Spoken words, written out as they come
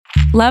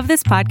Love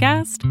this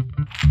podcast?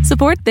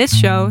 Support this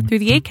show through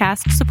the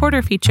Acast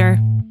supporter feature.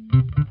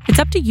 It's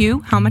up to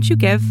you how much you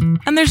give,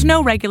 and there's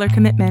no regular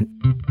commitment.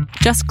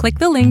 Just click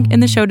the link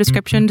in the show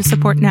description to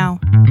support now.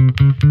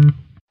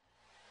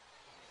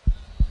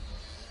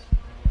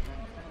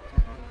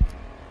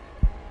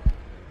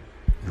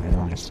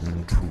 You're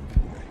listening to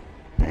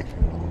the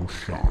Horror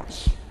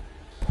Shots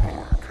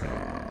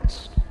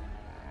Podcast.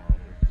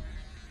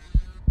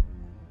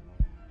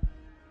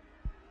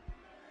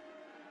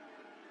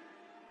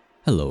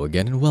 Hello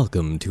again and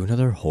welcome to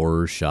another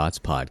Horror Shots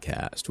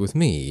Podcast with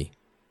me,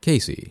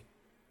 Casey.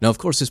 Now, of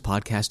course, this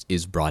podcast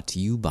is brought to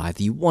you by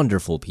the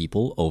wonderful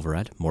people over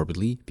at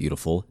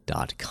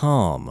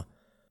morbidlybeautiful.com.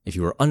 If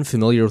you are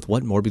unfamiliar with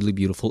what Morbidly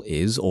Beautiful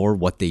is or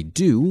what they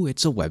do,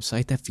 it's a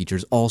website that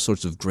features all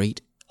sorts of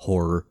great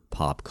horror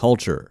pop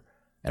culture.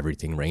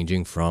 Everything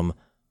ranging from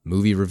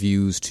movie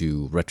reviews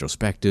to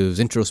retrospectives,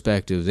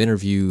 introspectives,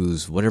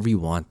 interviews, whatever you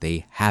want,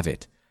 they have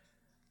it.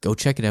 Go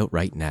check it out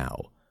right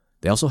now.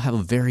 They also have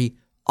a very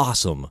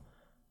awesome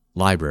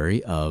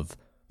library of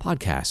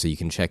podcasts that you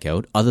can check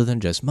out other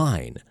than just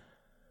mine.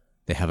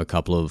 They have a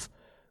couple of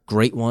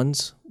great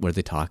ones where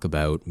they talk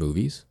about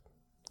movies,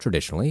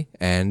 traditionally,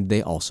 and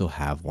they also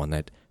have one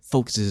that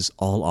focuses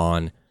all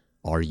on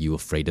Are You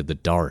Afraid of the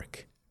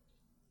Dark?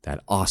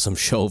 That awesome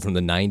show from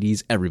the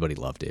 90s. Everybody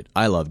loved it.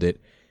 I loved it.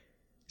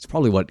 It's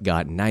probably what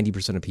got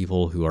 90% of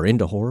people who are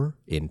into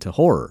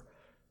horror.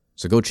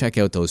 So go check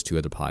out those two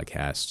other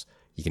podcasts.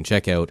 You can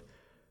check out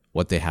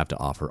what they have to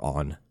offer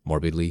on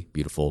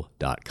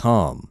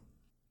morbidlybeautiful.com.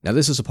 Now,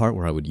 this is a part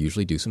where I would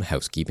usually do some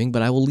housekeeping,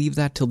 but I will leave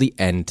that till the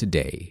end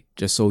today,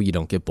 just so you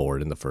don't get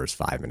bored in the first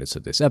 5 minutes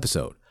of this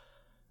episode.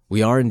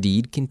 We are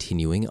indeed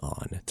continuing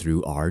on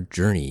through our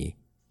journey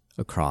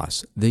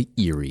across the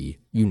eerie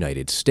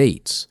United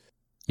States.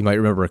 You might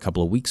remember a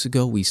couple of weeks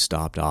ago, we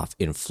stopped off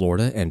in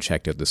Florida and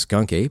checked out the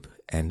skunk ape,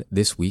 and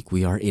this week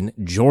we are in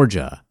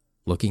Georgia,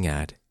 looking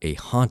at a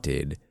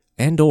haunted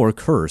and or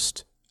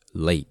cursed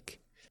lake.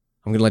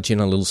 I'm going to let you in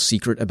on a little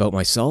secret about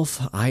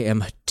myself. I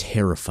am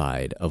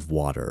terrified of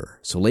water.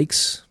 So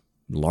lakes,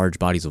 large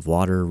bodies of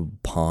water,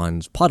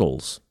 ponds,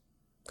 puddles,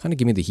 kind of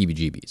give me the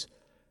heebie-jeebies.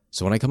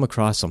 So when I come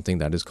across something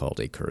that is called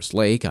a cursed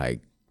lake, I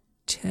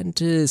tend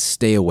to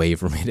stay away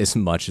from it as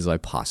much as I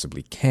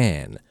possibly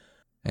can.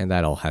 And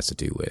that all has to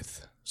do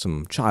with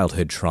some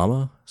childhood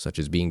trauma, such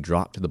as being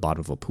dropped to the bottom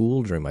of a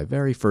pool during my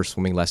very first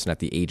swimming lesson at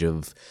the age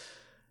of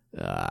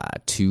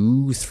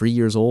 2-3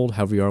 years old,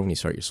 however you are when you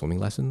start your swimming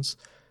lessons.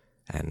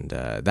 And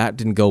that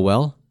didn't go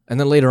well. And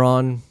then later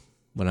on,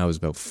 when I was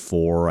about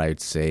 4, I'd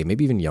say,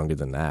 maybe even younger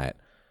than that,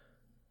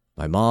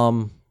 my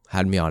mom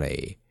had me on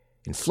a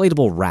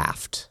inflatable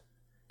raft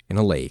in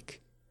a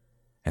lake,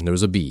 and there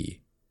was a bee.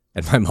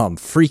 And my mom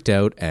freaked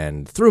out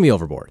and threw me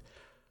overboard.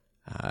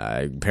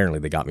 Apparently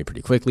they got me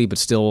pretty quickly, but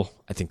still,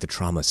 I think the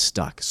trauma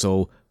stuck.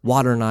 So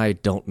water and I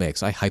don't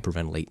mix. I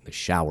hyperventilate in the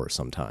shower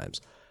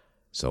sometimes.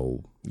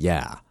 So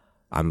yeah,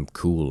 I'm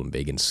cool and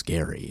big and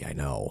scary, I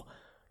know.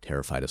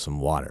 Terrified of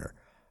some water.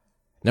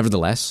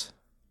 Nevertheless,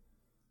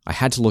 I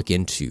had to look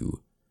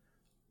into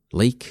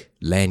Lake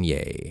Lanier.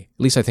 At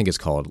least I think it's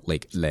called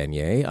Lake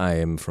Lanier. I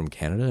am from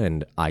Canada,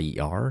 and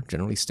IER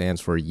generally stands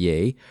for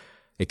yay.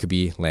 It could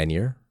be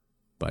Lanier,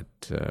 but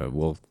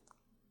we'll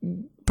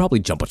probably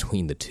jump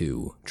between the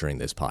two during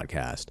this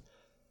podcast.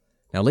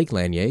 Now, Lake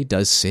Lanier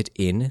does sit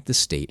in the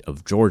state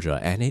of Georgia,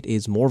 and it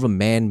is more of a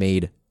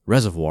man-made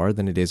reservoir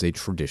than it is a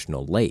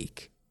traditional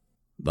lake.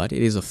 But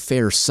it is a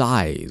fair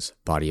size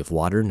body of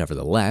water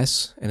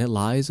nevertheless, and it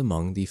lies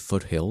among the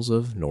foothills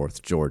of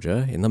North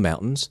Georgia in the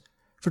mountains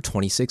for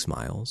 26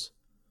 miles,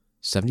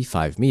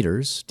 75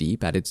 meters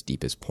deep at its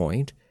deepest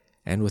point,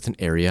 and with an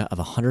area of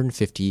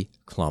 150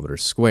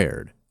 kilometers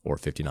squared, or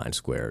 59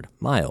 squared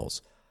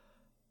miles,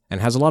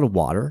 and has a lot of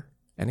water,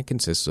 and it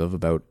consists of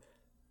about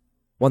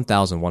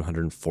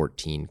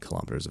 1,114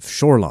 kilometers of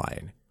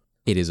shoreline.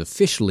 It is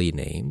officially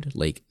named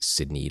Lake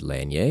Sidney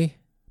Lanier,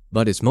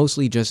 but it's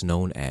mostly just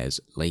known as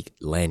Lake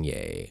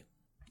Lanier.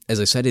 As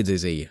I said, it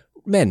is a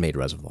man-made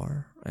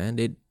reservoir, and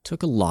it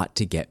took a lot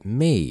to get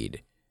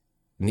made.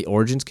 And the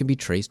origins can be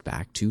traced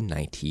back to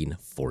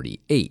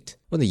 1948,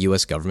 when the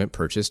U.S. government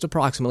purchased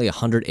approximately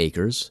 100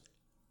 acres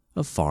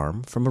of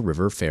farm from a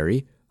river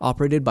ferry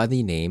operated by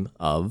the name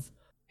of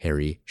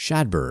Harry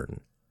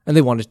Shadburn. And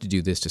they wanted to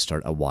do this to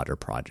start a water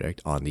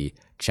project on the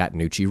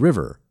Chattahoochee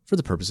River for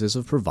the purposes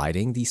of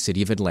providing the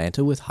city of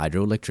Atlanta with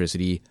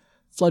hydroelectricity,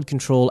 flood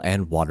control,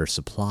 and water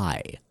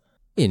supply.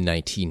 In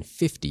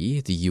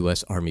 1950, the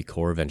U.S. Army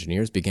Corps of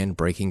Engineers began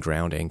breaking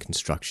ground and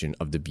construction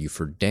of the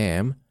Buford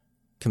Dam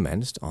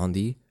commenced on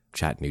the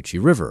Chattahoochee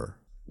River,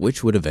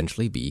 which would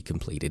eventually be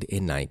completed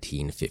in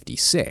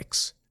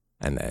 1956.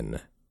 And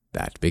then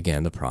that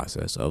began the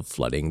process of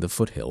flooding the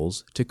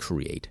foothills to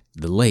create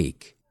the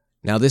lake.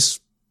 Now,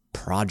 this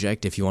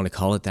project, if you want to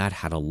call it that,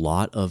 had a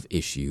lot of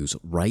issues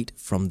right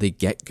from the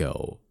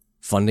get-go.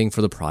 Funding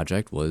for the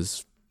project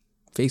was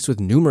faced with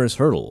numerous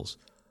hurdles,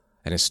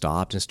 and it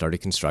stopped and started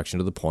construction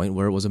to the point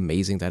where it was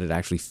amazing that it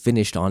actually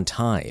finished on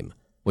time,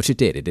 which it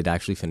did. It did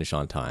actually finish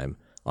on time,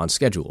 on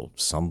schedule.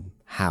 Some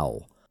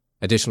how.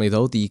 Additionally,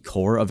 though, the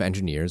Corps of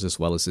Engineers, as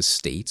well as the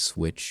states,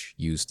 which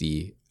use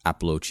the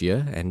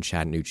Appalachia and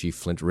Chattahoochee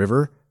Flint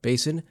River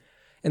Basin,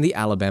 and the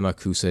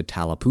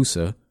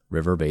Alabama-Coosa-Tallapoosa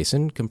River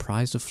Basin,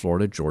 comprised of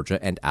Florida, Georgia,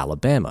 and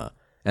Alabama,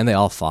 and they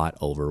all fought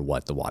over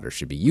what the water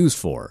should be used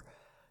for.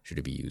 Should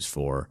it be used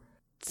for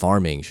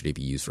farming? Should it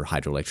be used for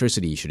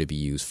hydroelectricity? Should it be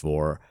used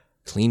for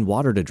clean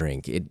water to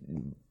drink? It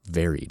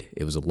varied.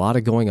 It was a lot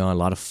of going on, a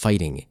lot of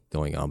fighting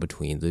going on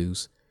between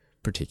those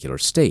particular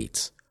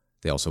states.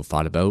 They also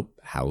fought about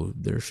how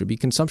there should be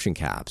consumption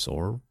caps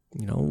or,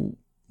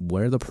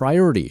 where the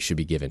priority should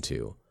be given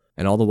to.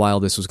 And all the while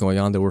this was going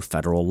on, there were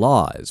federal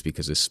laws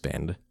because it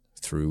spanned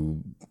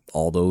through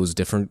all those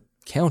different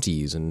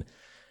counties and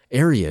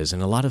areas,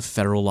 and a lot of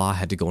federal law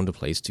had to go into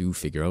place to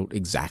figure out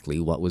exactly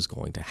what was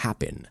going to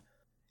happen.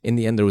 In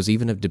the end, there was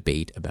even a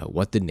debate about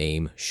what the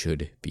name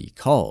should be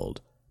called,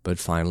 but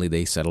finally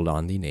they settled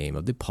on the name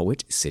of the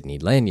poet Sidney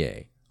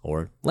Lanier,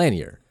 or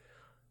Lanier.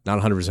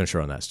 Not 100%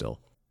 sure on that still.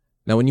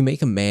 Now, when you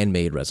make a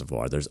man-made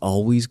reservoir, there's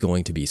always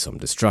going to be some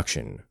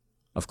destruction.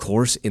 Of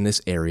course, in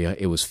this area,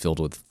 it was filled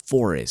with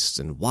forests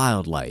and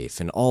wildlife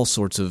and all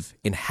sorts of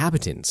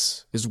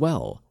inhabitants as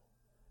well.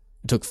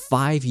 It took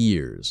 5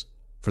 years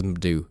for them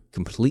to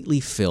completely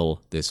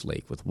fill this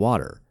lake with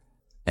water.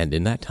 And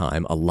in that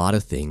time, a lot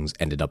of things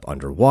ended up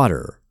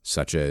underwater,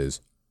 such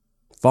as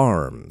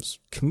farms,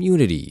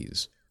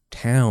 communities,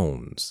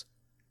 towns,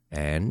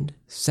 and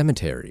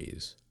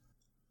cemeteries.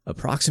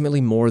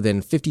 Approximately more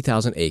than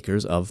 50,000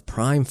 acres of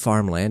prime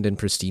farmland and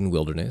pristine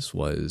wilderness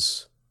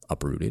was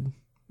uprooted,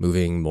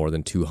 moving more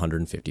than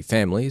 250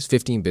 families,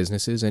 15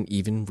 businesses, and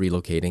even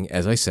relocating,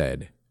 as I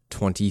said,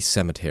 20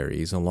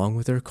 cemeteries along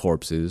with their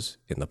corpses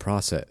in the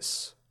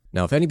process.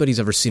 Now, if anybody's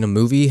ever seen a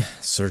movie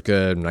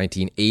circa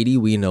 1980,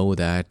 we know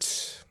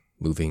that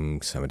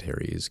moving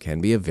cemeteries can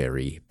be a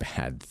very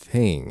bad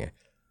thing.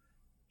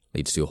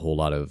 Leads to a whole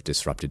lot of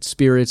disrupted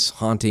spirits,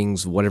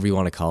 hauntings, whatever you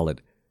want to call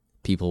it.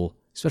 People,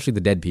 especially the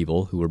dead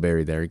people who were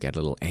buried there, get a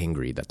little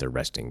angry that their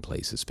resting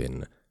place has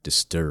been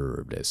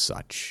disturbed as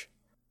such.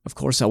 Of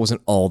course, that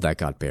wasn't all that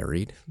got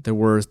buried. There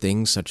were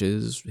things such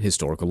as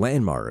historical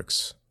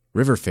landmarks,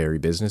 river ferry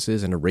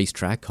businesses, and a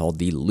racetrack called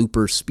the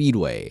Looper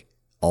Speedway.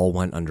 All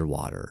went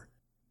underwater.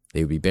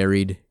 They would be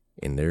buried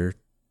in their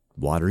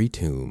watery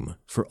tomb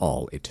for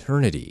all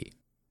eternity.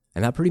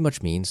 And that pretty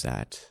much means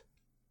that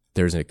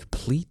there's a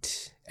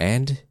complete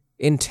and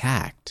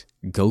intact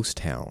ghost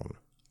town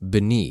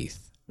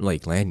beneath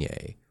Lake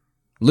Lanier.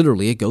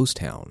 Literally a ghost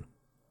town.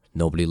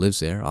 Nobody lives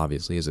there,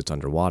 obviously, as it's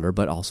underwater,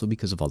 but also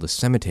because of all the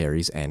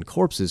cemeteries and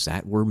corpses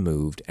that were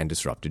moved and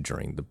disrupted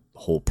during the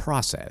whole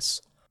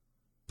process.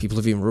 People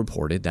have even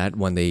reported that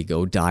when they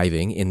go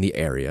diving in the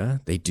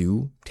area, they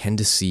do tend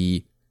to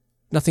see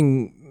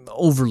nothing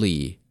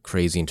overly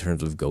crazy in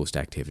terms of ghost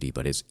activity,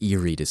 but it's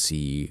eerie to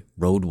see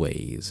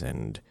roadways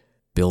and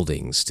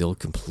buildings still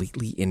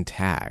completely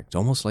intact,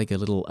 almost like a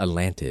little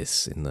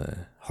Atlantis in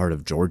the heart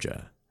of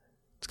Georgia.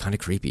 It's kind of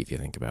creepy if you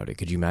think about it.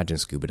 Could you imagine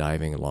scuba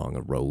diving along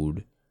a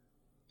road?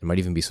 There might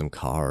even be some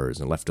cars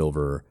and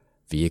leftover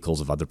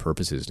vehicles of other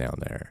purposes down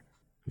there.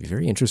 It'd be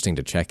very interesting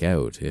to check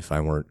out if I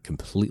weren't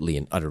completely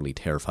and utterly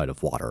terrified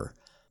of water.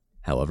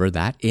 However,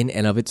 that in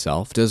and of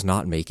itself does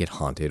not make it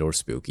haunted or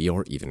spooky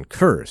or even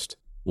cursed.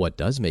 What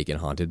does make it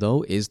haunted,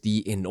 though, is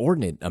the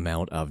inordinate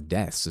amount of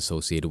deaths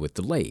associated with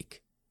the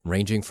lake,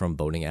 ranging from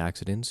boating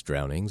accidents,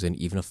 drownings, and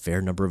even a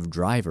fair number of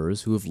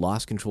drivers who have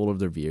lost control of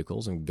their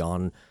vehicles and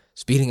gone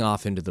speeding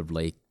off into the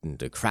lake and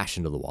to crash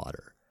into the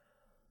water.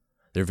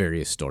 There are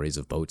various stories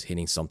of boats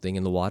hitting something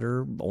in the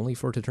water only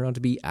for it to turn out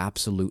to be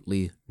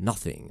absolutely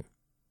nothing.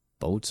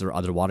 Boats or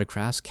other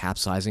watercrafts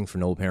capsizing for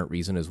no apparent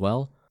reason as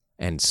well,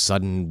 and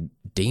sudden,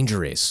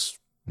 dangerous,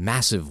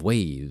 massive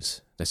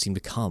waves that seem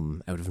to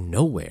come out of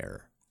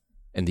nowhere.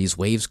 And these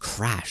waves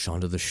crash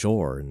onto the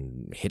shore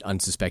and hit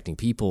unsuspecting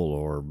people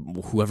or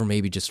whoever may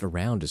be just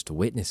around just to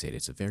witness it.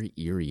 It's a very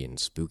eerie and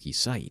spooky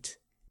sight.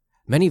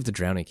 Many of the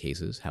drowning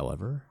cases,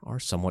 however, are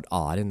somewhat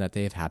odd in that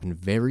they have happened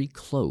very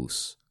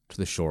close to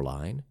the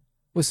shoreline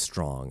with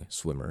strong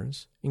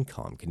swimmers in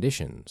calm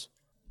conditions,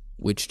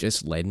 which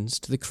just lends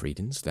to the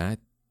credence that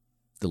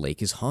the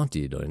lake is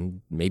haunted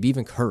and maybe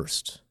even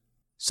cursed.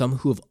 Some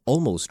who have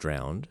almost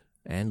drowned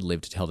and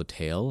lived to tell the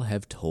tale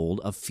have told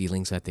of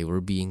feelings that they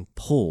were being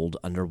pulled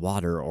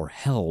underwater or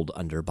held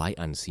under by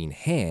unseen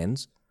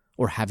hands,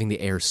 or having the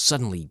air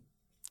suddenly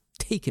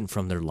taken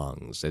from their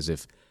lungs as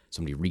if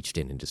somebody reached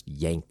in and just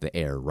yanked the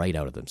air right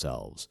out of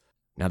themselves.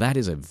 Now that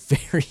is a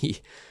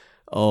very...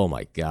 oh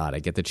my God, I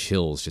get the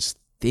chills just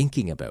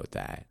thinking about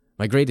that.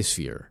 My greatest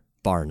fear,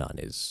 bar none,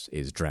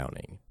 is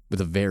drowning.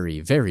 With a very,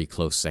 very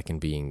close second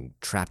being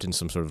trapped in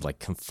some sort of like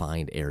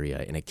confined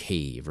area in a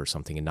cave or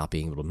something and not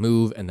being able to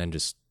move and then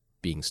just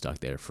being stuck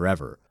there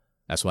forever.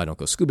 That's why I don't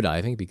go scuba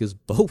diving, because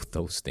both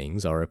those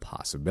things are a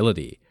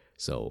possibility.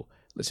 So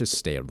let's just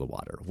stay out of the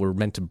water. We're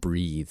meant to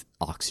breathe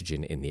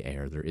oxygen in the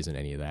air. There isn't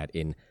any of that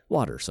in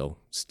water, so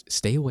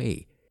stay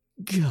away.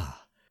 Gah.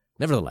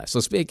 Nevertheless,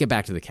 let's get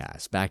back to the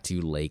cast, back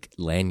to Lake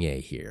Lanier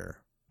here.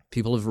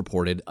 People have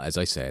reported, as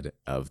I said,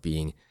 of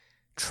being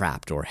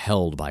trapped or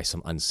held by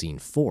some unseen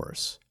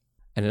force.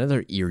 And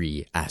another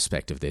eerie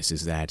aspect of this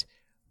is that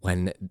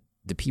when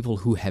the people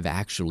who have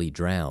actually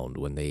drowned,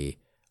 when they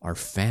are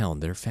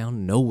found, they're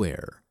found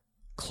nowhere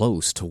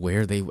close to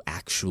where they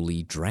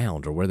actually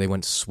drowned or where they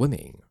went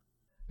swimming.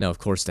 Now, of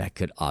course, that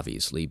could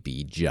obviously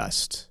be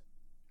just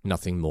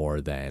nothing more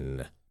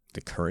than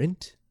the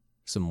current,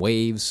 some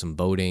waves, some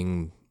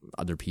boating,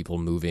 other people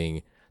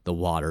moving the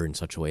water in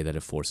such a way that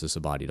it forces a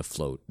body to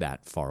float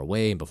that far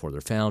away, and before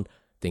they're found,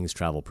 things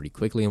travel pretty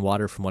quickly in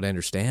water from what I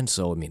understand,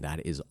 so,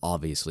 that is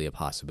obviously a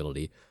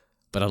possibility,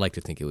 but I like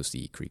to think it was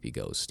the creepy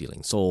ghost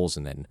stealing souls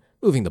and then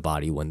moving the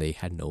body when they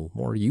had no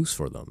more use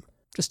for them.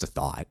 Just a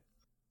thought.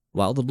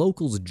 While the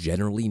locals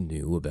generally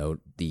knew about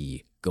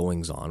the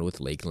goings-on with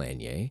Lake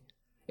Lanier,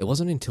 it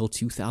wasn't until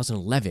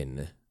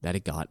 2011 that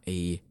it got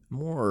a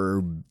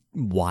more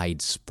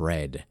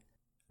widespread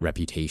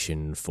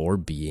reputation for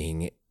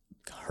being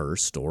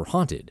cursed or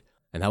haunted.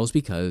 And that was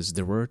because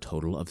there were a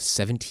total of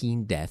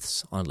 17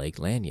 deaths on Lake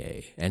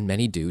Lanier, and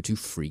many due to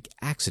freak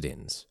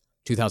accidents.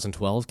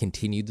 2012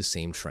 continued the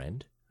same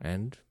trend,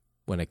 and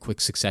when a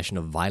quick succession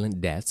of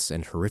violent deaths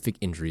and horrific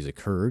injuries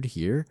occurred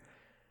here,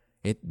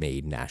 it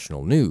made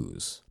national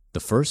news.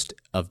 The first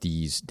of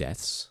these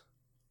deaths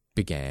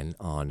began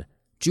on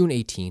June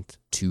 18th,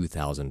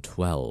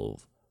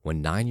 2012,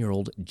 when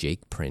 9-year-old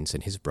Jake Prince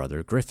and his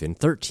brother Griffin,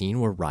 13,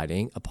 were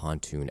riding a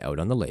pontoon out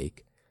on the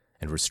lake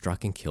and were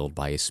struck and killed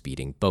by a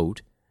speeding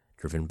boat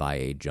driven by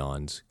a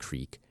Johns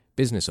Creek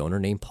business owner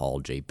named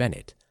Paul J.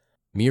 Bennett.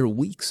 Mere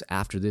weeks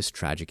after this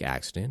tragic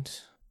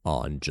accident,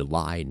 on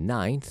July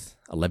 9th,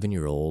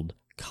 11-year-old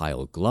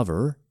Kyle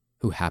Glover,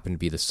 who happened to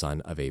be the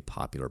son of a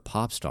popular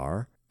pop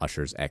star,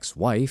 Usher's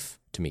ex-wife,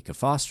 Tamika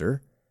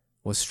Foster,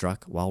 was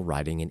struck while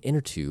riding an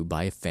inner tube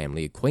by a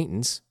family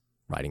acquaintance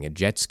riding a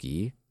jet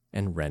ski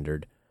and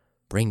rendered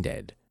brain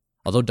dead.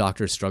 Although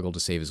doctors struggled to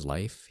save his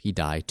life, he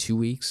died 2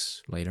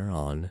 weeks later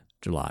on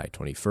July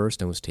 21st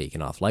and was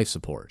taken off life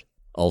support.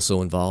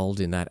 Also involved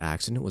in that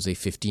accident was a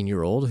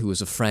 15-year-old who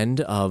was a friend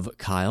of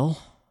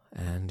Kyle,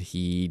 and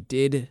he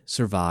did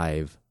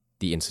survive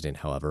the incident,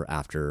 however,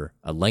 after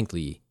a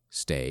lengthy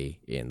stay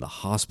in the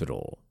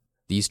hospital.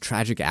 These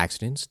tragic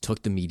accidents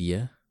took the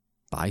media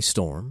by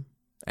storm,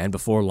 and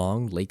before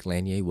long, Lake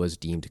Lanier was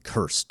deemed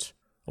cursed,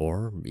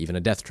 or even a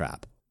death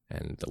trap,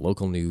 and the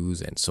local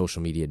news and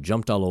social media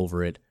jumped all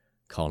over it,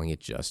 calling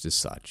it just as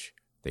such.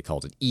 They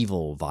called it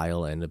evil,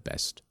 vile, and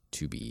best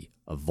to be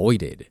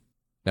avoided.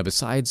 Now,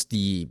 besides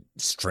the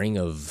string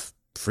of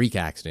freak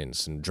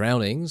accidents and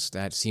drownings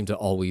that seem to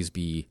always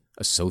be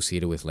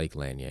associated with Lake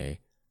Lanier,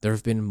 there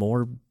have been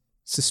more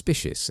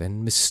suspicious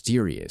and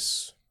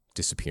mysterious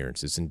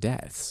disappearances and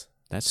deaths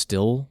that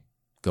still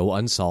go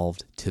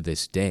unsolved to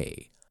this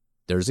day.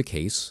 There's a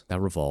case that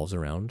revolves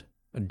around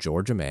a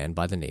Georgia man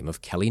by the name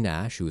of Kelly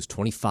Nash, who was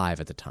 25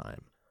 at the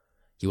time.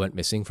 He went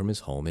missing from his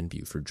home in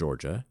Beaufort,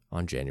 Georgia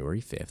on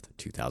January 5th,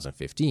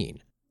 2015.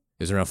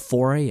 It was around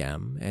 4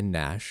 a.m., and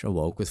Nash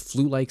awoke with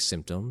flu-like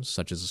symptoms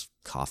such as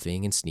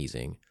coughing and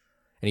sneezing,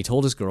 and he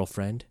told his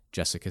girlfriend,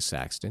 Jessica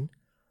Saxton,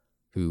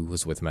 who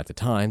was with him at the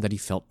time, that he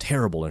felt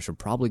terrible and should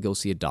probably go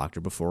see a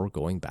doctor before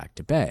going back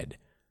to bed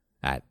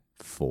at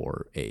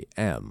 4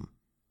 a.m.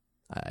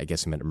 I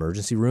guess he meant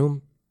emergency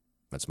room.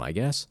 That's my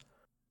guess.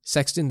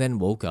 Sexton then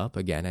woke up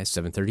again at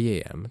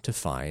 7:30 a.m. to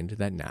find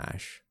that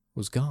Nash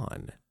was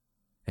gone,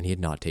 and he had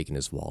not taken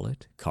his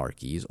wallet, car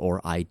keys,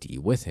 or ID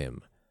with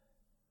him.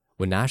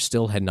 When Nash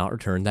still had not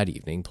returned that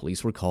evening,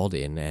 police were called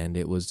in, and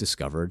it was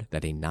discovered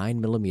that a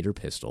 9mm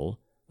pistol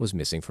was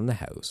missing from the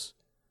house,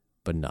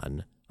 but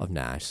none of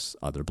Nash's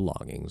other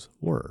belongings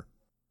were.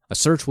 A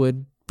search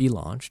would be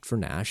launched for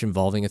Nash,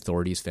 involving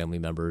authorities, family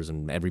members,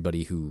 and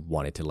everybody who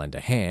wanted to lend a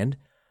hand,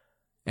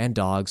 and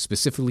dogs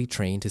specifically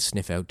trained to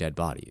sniff out dead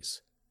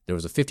bodies. There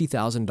was a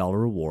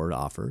 $50,000 reward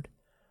offered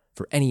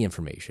for any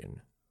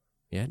information,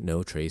 yet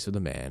no trace of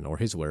the man or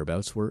his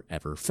whereabouts were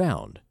ever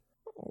found.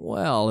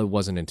 Well, it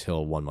wasn't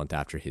until 1 month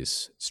after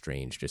his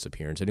strange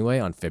disappearance anyway,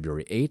 on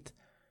February 8th,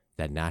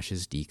 that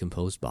Nash's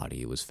decomposed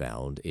body was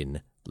found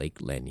in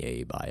Lake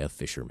Lanier by a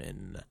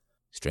fisherman.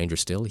 Stranger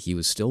still, he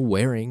was still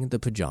wearing the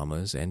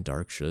pajamas and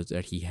dark shirts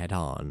that he had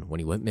on when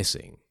he went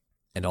missing.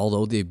 And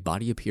although the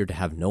body appeared to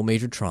have no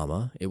major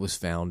trauma, it was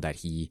found that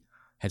he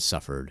had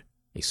suffered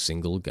a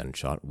single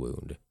gunshot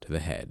wound to the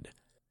head.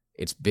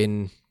 It's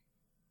been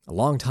a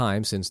long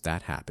time since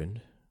that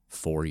happened,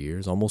 4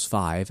 years, almost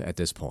 5 at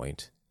this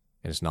point,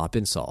 and it's not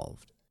been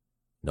solved.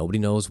 Nobody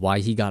knows why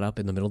he got up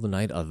in the middle of the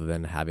night other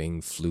than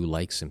having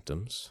flu-like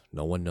symptoms.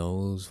 No one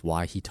knows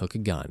why he took a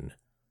gun,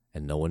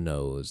 and no one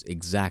knows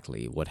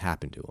exactly what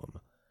happened to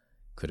him.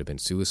 Could have been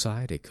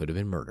suicide, it could have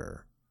been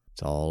murder.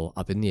 It's all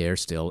up in the air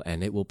still,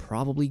 and it will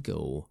probably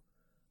go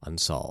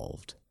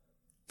unsolved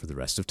for the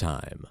rest of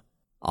time.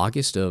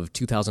 August of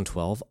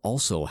 2012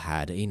 also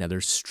had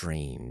another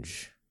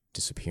strange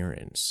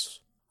disappearance.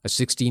 A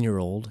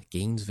 16-year-old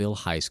Gainesville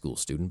high school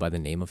student by the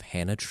name of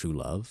Hannah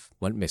Truelove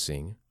went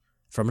missing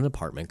from an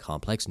apartment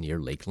complex near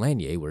Lake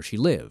Lanier where she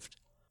lived.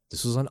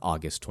 This was on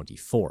August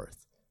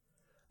 24th.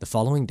 The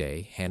following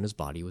day, Hannah's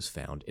body was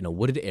found in a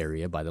wooded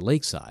area by the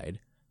lakeside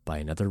by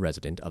another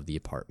resident of the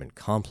apartment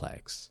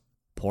complex.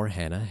 Poor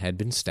Hannah had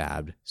been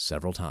stabbed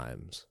several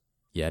times,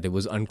 yet it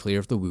was unclear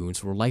if the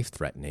wounds were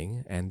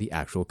life-threatening, and the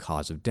actual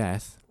cause of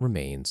death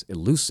remains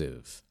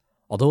elusive,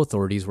 although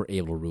authorities were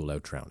able to rule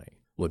out drowning.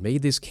 What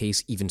made this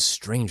case even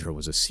stranger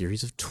was a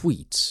series of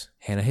tweets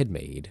Hannah had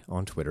made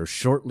on Twitter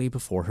shortly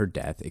before her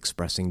death,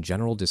 expressing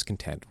general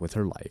discontent with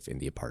her life in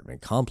the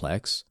apartment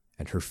complex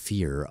and her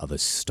fear of a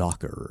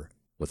stalker,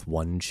 with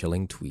one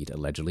chilling tweet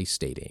allegedly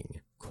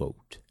stating,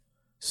 quote,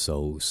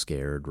 "So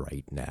scared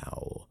right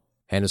now."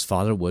 Hannah's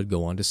father would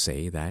go on to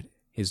say that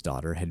his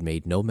daughter had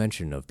made no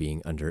mention of being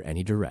under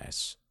any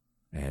duress,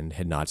 and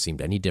had not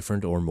seemed any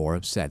different or more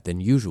upset than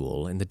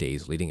usual in the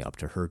days leading up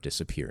to her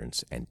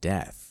disappearance and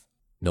death.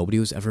 Nobody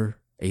was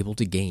ever able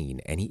to gain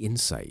any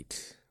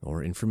insight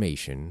or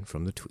information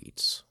from the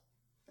tweets,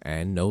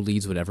 and no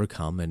leads would ever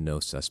come, and no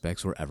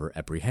suspects were ever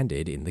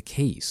apprehended in the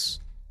case.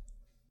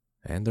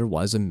 And there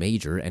was a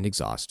major and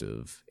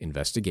exhaustive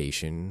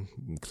investigation,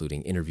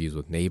 including interviews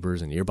with neighbors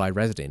and nearby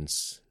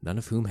residents, none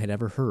of whom had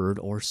ever heard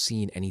or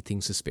seen anything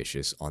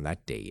suspicious on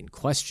that day in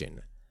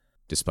question.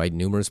 Despite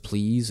numerous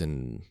pleas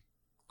and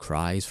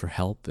cries for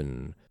help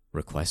and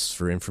requests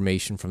for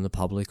information from the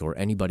public or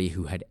anybody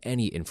who had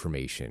any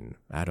information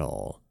at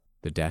all,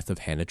 the death of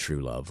Hannah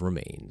Truelove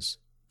remains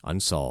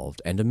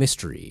unsolved and a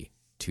mystery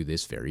to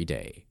this very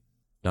day.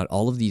 Not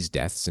all of these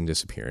deaths and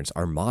disappearances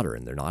are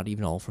modern. They're not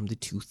even all from the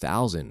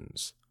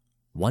 2000s.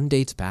 One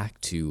dates back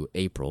to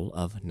April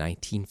of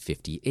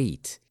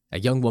 1958. A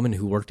young woman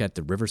who worked at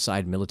the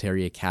Riverside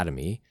Military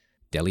Academy,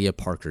 Delia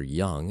Parker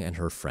Young, and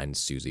her friend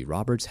Susie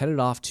Roberts headed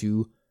off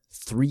to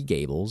Three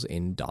Gables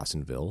in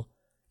Dawsonville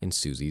in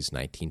Susie's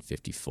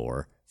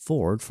 1954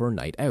 Ford for a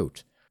night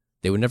out.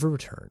 They would never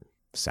return,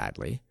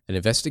 sadly. An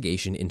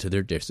investigation into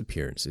their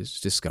disappearances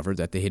discovered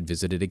that they had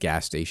visited a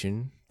gas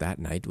station that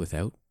night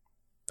without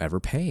ever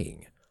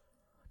paying.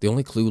 The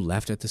only clue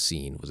left at the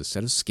scene was a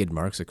set of skid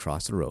marks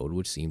across the road,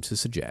 which seemed to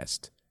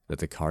suggest that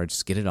the car had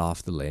skidded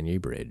off the Lanier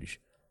Bridge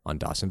on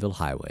Dawsonville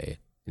Highway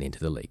and into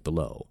the lake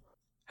below.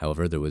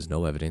 However, there was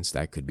no evidence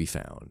that could be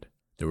found.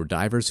 There were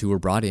divers who were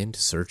brought in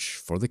to search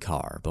for the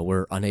car, but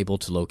were unable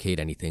to locate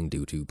anything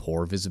due to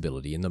poor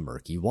visibility in the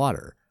murky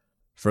water.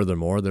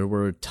 Furthermore, there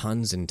were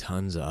tons and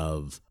tons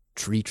of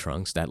tree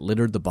trunks that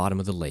littered the bottom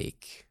of the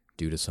lake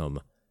due to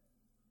some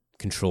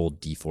controlled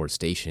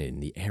deforestation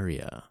in the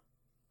area.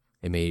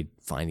 It made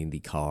finding the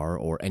car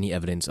or any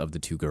evidence of the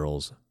two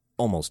girls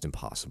almost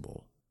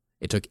impossible.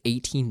 It took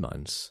 18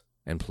 months,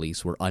 and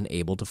police were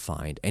unable to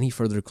find any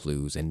further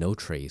clues and no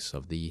trace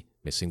of the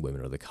missing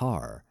women or the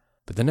car.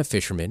 But then a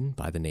fisherman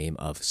by the name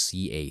of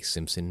C.A.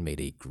 Simpson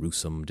made a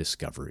gruesome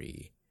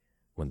discovery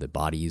when the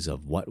bodies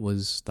of what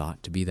was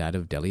thought to be that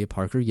of Delia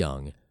Parker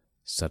Young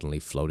suddenly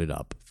floated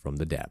up from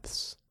the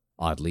depths.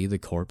 Oddly, the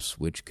corpse,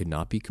 which could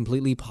not be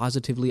completely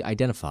positively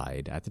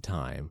identified at the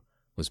time,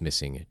 was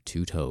missing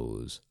 2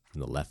 toes from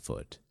the left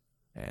foot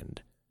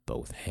and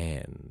both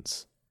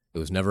hands. It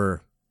was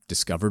never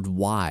discovered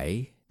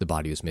why the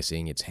body was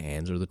missing its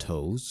hands or the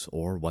toes,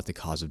 or what the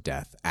cause of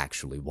death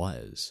actually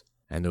was.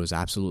 And there was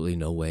absolutely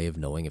no way of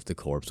knowing if the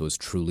corpse was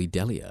truly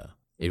Delia.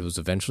 It was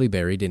eventually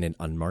buried in an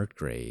unmarked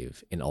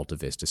grave in Alta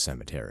Vista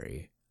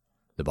Cemetery.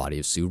 The body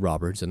of Sue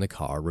Roberts and the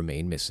car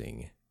remain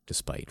missing,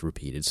 despite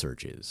repeated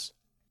searches.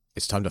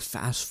 It's time to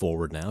fast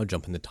forward now,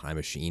 jump in the time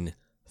machine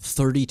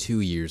 32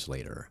 years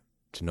later,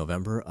 to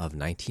November of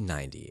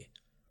 1990.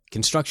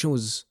 Construction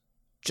was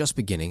just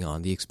beginning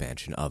on the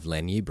expansion of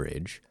Lanier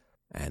Bridge,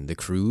 and the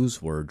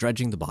crews were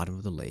dredging the bottom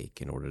of the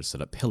lake in order to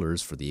set up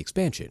pillars for the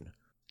expansion.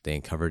 They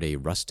uncovered a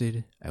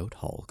rusted-out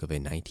hulk of a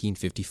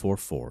 1954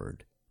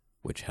 Ford,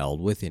 which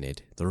held within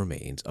it the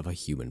remains of a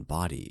human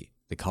body.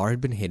 The car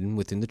had been hidden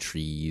within the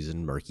trees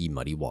and murky,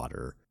 muddy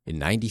water, in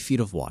 90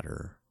 feet of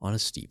water on a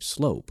steep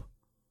slope.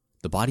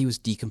 The body was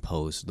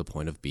decomposed to the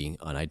point of being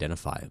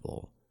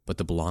unidentifiable, but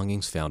the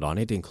belongings found on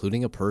it,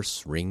 including a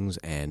purse, rings,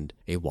 and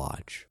a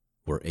watch,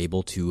 were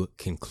able to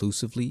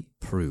conclusively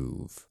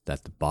prove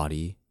that the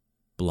body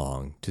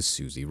belonged to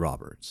Susie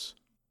Roberts.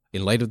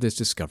 In light of this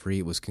discovery,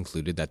 it was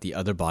concluded that the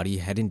other body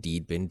had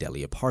indeed been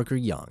Delia Parker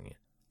Young.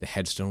 The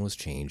headstone was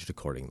changed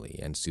accordingly,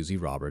 and Susie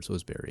Roberts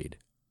was buried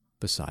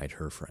beside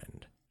her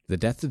friend. The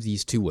death of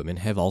these 2 women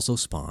have also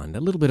spawned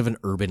a little bit of an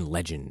urban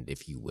legend,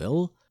 if you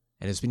will,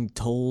 and has been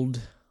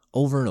told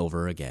over and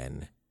over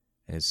again,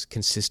 and is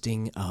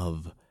consisting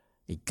of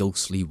a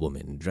ghostly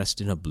woman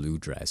dressed in a blue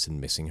dress and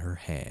missing her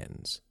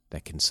hands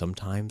that can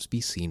sometimes be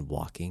seen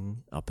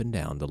walking up and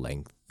down the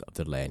length of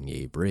the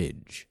Lanier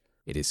Bridge.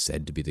 It is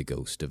said to be the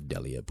ghost of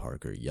Delia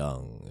Parker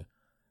Young,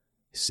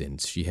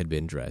 since she had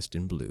been dressed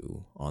in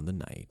blue on the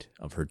night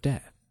of her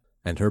death,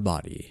 and her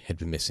body had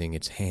been missing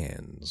its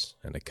hands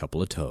and a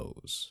couple of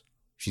toes.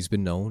 She's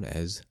been known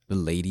as the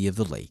Lady of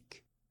the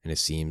Lake, and it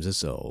seems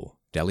as though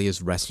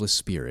Delia's restless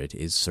spirit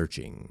is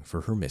searching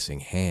for her missing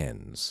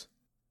hands.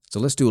 So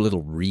let's do a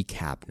little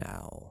recap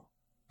now.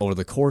 Over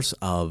the course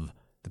of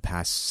the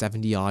past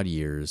 70-odd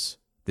years,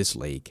 this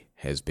lake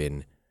has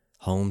been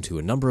home to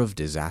a number of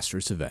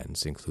disastrous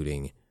events,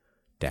 including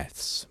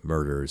deaths,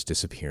 murders,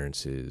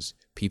 disappearances,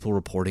 people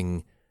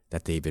reporting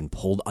that they've been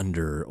pulled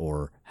under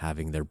or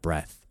having their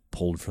breath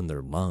pulled from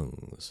their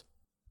lungs.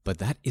 But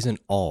that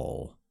isn't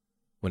all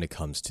when it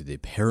comes to the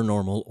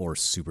paranormal or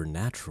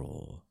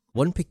supernatural.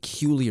 One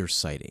peculiar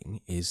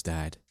sighting is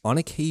that on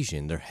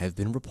occasion there have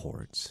been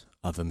reports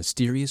of a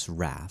mysterious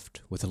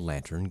raft with a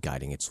lantern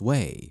guiding its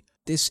way.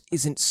 This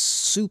isn't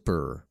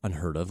super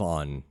unheard of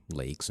on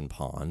lakes and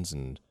ponds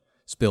and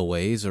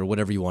spillways or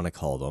whatever you want to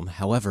call them.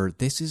 However,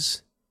 this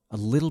is a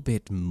little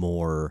bit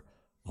more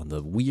on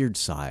the weird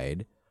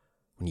side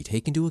when you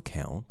take into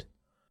account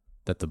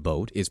that the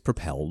boat is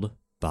propelled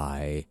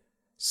by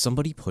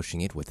somebody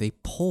pushing it with a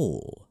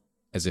pole,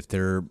 as if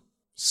they're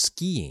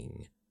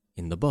skiing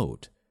in the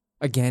boat.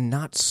 Again,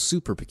 not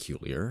super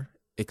peculiar,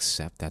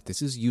 except that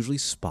this is usually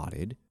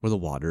spotted where the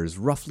water is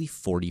roughly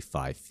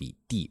 45 feet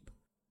deep.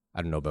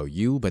 I don't know about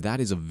you, but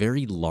that is a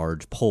very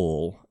large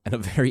pole and a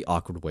very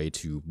awkward way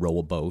to row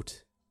a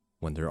boat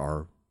when there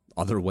are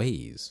other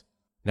ways.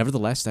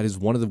 Nevertheless, that is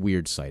one of the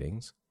weird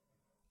sightings.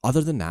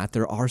 Other than that,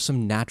 there are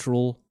some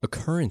natural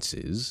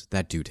occurrences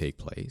that do take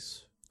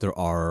place. There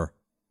are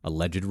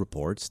alleged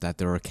reports that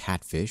there are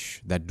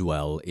catfish that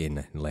dwell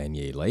in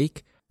Lanier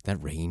Lake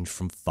that range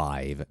from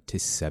 5 to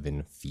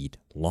 7 feet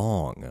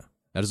long.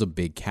 That is a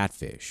big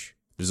catfish.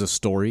 There's a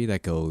story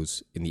that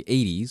goes in the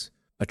 80s,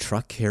 a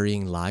truck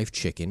carrying live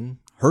chicken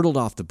hurtled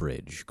off the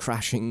bridge,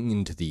 crashing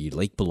into the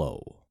lake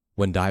below.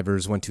 When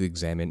divers went to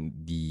examine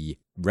the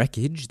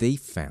wreckage, they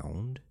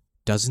found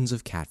dozens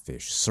of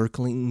catfish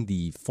circling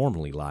the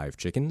formerly live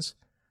chickens,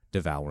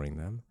 devouring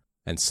them.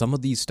 And some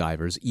of these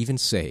divers even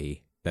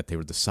say that they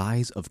were the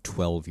size of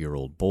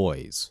 12-year-old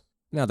boys.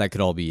 Now, that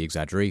could all be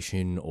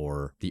exaggeration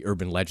or the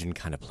urban legend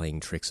kind of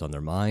playing tricks on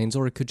their minds,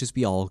 or it could just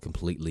be all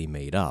completely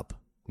made up.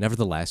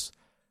 Nevertheless,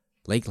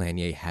 Lake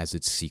Lanier has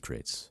its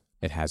secrets.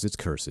 It has its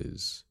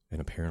curses, and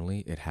apparently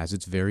it has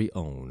its very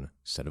own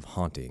set of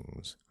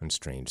hauntings and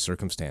strange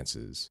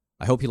circumstances.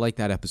 I hope you liked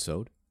that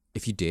episode.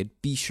 If you did,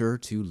 be sure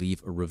to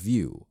leave a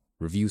review.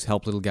 Reviews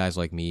help little guys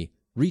like me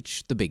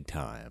reach the big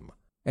time,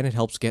 and it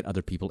helps get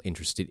other people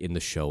interested in the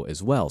show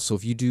as well. So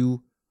if you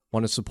do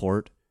want to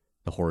support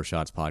the Horror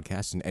Shots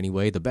podcast in any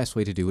way, the best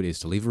way to do it is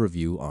to leave a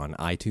review on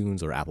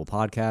iTunes or Apple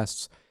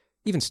Podcasts,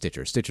 even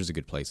Stitcher. Stitcher's a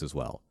good place as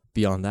well.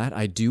 Beyond that,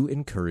 I do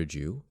encourage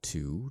you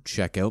to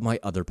check out my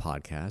other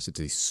podcast. It's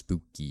a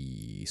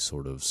spooky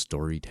sort of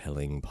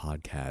storytelling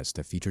podcast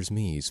that features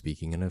me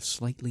speaking in a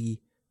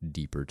slightly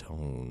deeper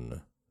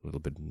tone, a little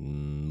bit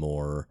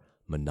more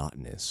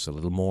monotonous, a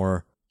little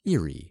more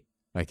eerie,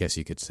 I guess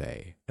you could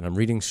say. And I'm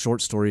reading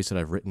short stories that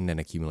I've written and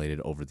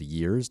accumulated over the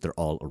years. They're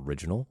all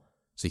original,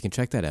 so you can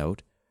check that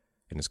out.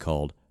 And it's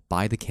called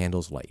By the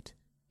Candle's Light.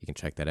 You can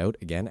check that out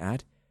again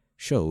at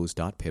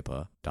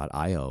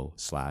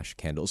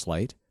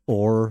shows.pippa.io/candleslight,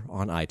 or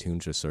on iTunes,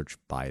 just search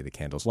By the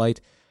Candle's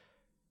Light.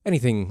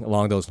 Anything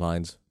along those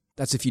lines.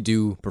 That's if you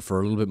do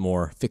prefer a little bit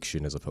more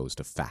fiction as opposed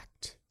to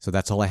fact. So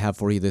that's all I have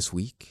for you this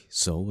week.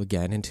 So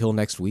again, until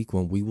next week,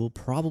 when we will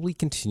probably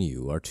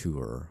continue our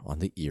tour on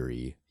the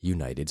eerie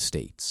United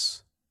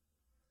States.